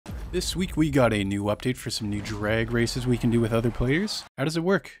This week we got a new update for some new drag races we can do with other players. How does it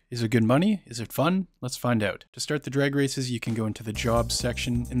work? Is it good money? Is it fun? Let's find out. To start the drag races, you can go into the jobs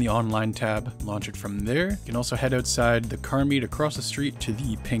section in the online tab, launch it from there. You can also head outside the car meet across the street to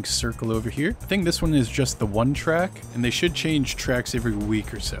the pink circle over here. I think this one is just the one track, and they should change tracks every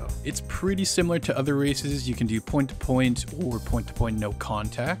week or so. It's pretty similar to other races. You can do point-to-point or point-to-point no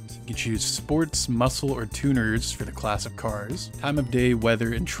contact. You can choose sports, muscle, or tuners for the class of cars. Time of day,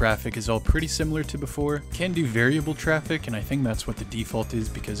 weather, and traffic is all pretty similar to before. Can do variable traffic, and I think that's what the default is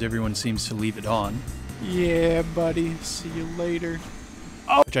because everyone seems to leave it on. Yeah, buddy. See you later.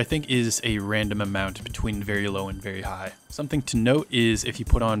 Oh! Which I think is a random amount between very low and very high. Something to note is if you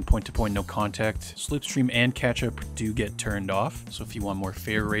put on point-to-point no contact, slipstream and catch-up do get turned off. So if you want more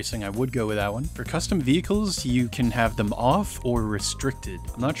fair racing, I would go with that one. For custom vehicles, you can have them off or restricted.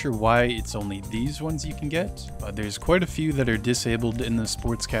 I'm not sure why it's only these ones you can get, but there's quite a few that are disabled in the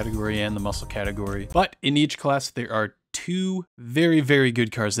sports category and the muscle category. But in each class, there are two very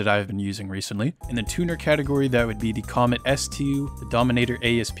good cars that I've been using recently. In the tuner category, that would be the Comet S2, the Dominator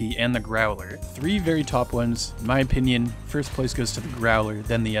ASP, and the Growler. Three very top ones. In my opinion, first place goes to the Growler,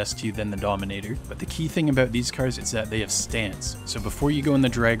 then the S2, then the Dominator. But the key thing about these cars is that they have stance. So before you go in the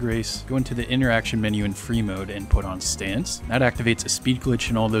drag race, go into the interaction menu in free mode and put on stance. That activates a speed glitch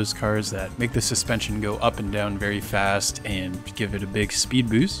in all those cars that make the suspension go up and down very fast and give it a big speed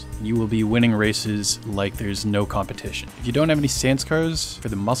boost. You will be winning races like there's no competition. If you don't have any stance cars, for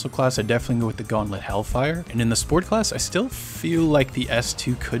the muscle class, I definitely go with the Gauntlet Hellfire. And in the sport class, I still feel like the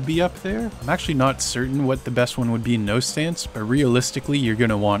S2 could be up there. I'm actually not certain what the best one would be no stance, but realistically, you're going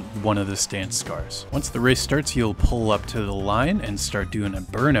to want one of the stance cars. Once the race starts, you'll pull up to the line and start doing a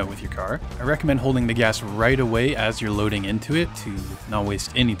burnout with your car. I recommend holding the gas right away as you're loading into it to not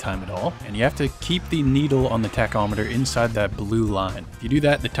waste any time at all. And you have to keep the needle on the tachometer inside that blue line. If you do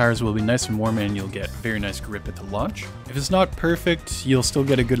that, the tires will be nice and warm and you'll get very nice grip at the launch. If it's not perfect, you'll still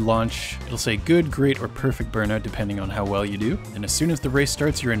get a good launch. It'll say good, great, or perfect burnout depending on how well you do. And as soon as the race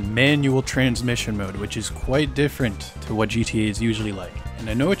starts, you're in manual transmission mode, which is quite different to what GTA is usually like. And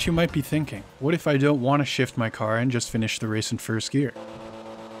I know what you might be thinking. What if I don't want to shift my car and just finish the race in first gear?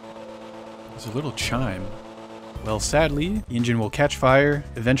 There's a little chime. Well, sadly, the engine will catch fire,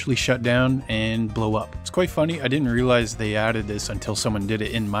 eventually shut down, and blow up. It's quite funny, I didn't realize they added this until someone did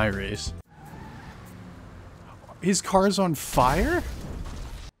it in my race. His car's on fire?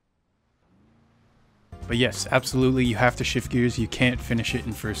 But yes, absolutely, you have to shift gears. You can't finish it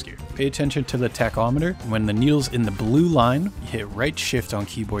in first gear. Pay attention to the tachometer. When the needle's in the blue line, you hit right shift on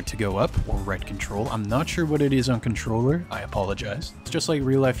keyboard to go up, or right control. I'm not sure what it is on controller. I apologize. It's just like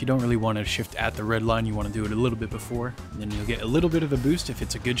real life. You don't really want to shift at the red line. You want to do it a little bit before. And then you'll get a little bit of a boost if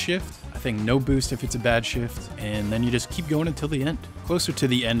it's a good shift. I think no boost if it's a bad shift. And then you just keep going until the end. Closer to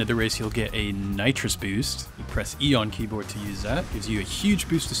the end of the race, you'll get a nitrous boost. You press E on keyboard to use that. Gives you a huge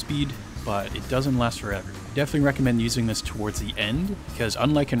boost of speed, but it doesn't last forever. I definitely recommend using this towards the end because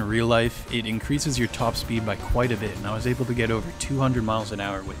unlike in real life, it increases your top speed by quite a bit, and I was able to get over 200 miles an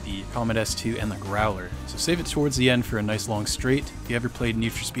hour with the Comet S2 and the Growler. So save it towards the end for a nice long straight. If you ever played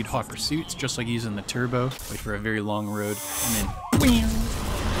Need for Speed Hot Pursuit, it's just like using the turbo, wait for a very long road, and then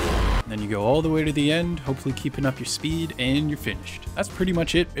then you go all the way to the end, hopefully keeping up your speed, and you're finished. That's pretty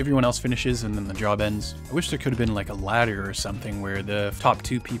much it. Everyone else finishes, and then the job ends. I wish there could have been like a ladder or something where the top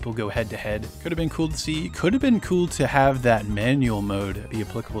two people go head to head. Could have been cool to see. Could have been cool to have that manual mode be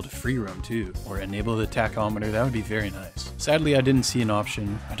applicable to free roam too, or enable the tachometer. That would be very nice. Sadly, I didn't see an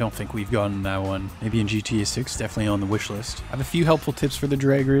option. I don't think we've gotten that one. Maybe in GTA 6, definitely on the wish list. I have a few helpful tips for the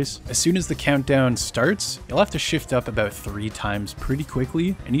drag race. As soon as the countdown starts, you'll have to shift up about 3 times pretty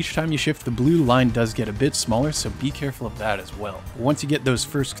quickly, and each time you shift, the blue line does get a bit smaller, so be careful of that as well. Once you get those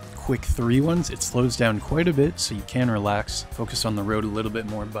first quick 3 ones, it slows down quite a bit, so you can relax, focus on the road a little bit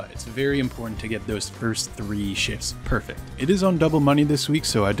more, but it's very important to get those first 3 shifts perfect. It is on double money this week,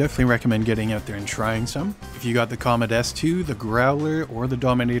 so I definitely recommend getting out there and trying some. If you got the Comet S2, the Growler, or the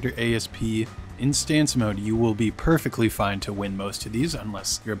Dominator ASP, in stance mode, you will be perfectly fine to win most of these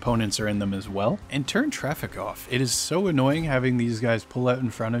unless your opponents are in them as well. And turn traffic off. It is so annoying having these guys pull out in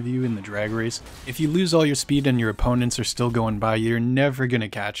front of you in the drag race. If you lose all your speed and your opponents are still going by, you're never gonna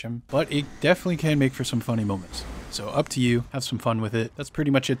catch them. But it definitely can make for some funny moments. So up to you, have some fun with it. That's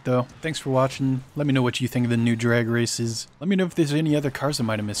pretty much it though. Thanks for watching. Let me know what you think of the new drag races. Let me know if there's any other cars I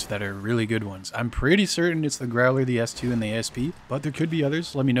might have missed that are really good ones. I'm pretty certain it's the Growler, the S2, and the ASP, but there could be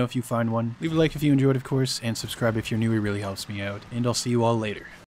others. Let me know if you find one. Leave a like if you enjoyed, of course, and subscribe if you're new. It really helps me out. And I'll see you all later.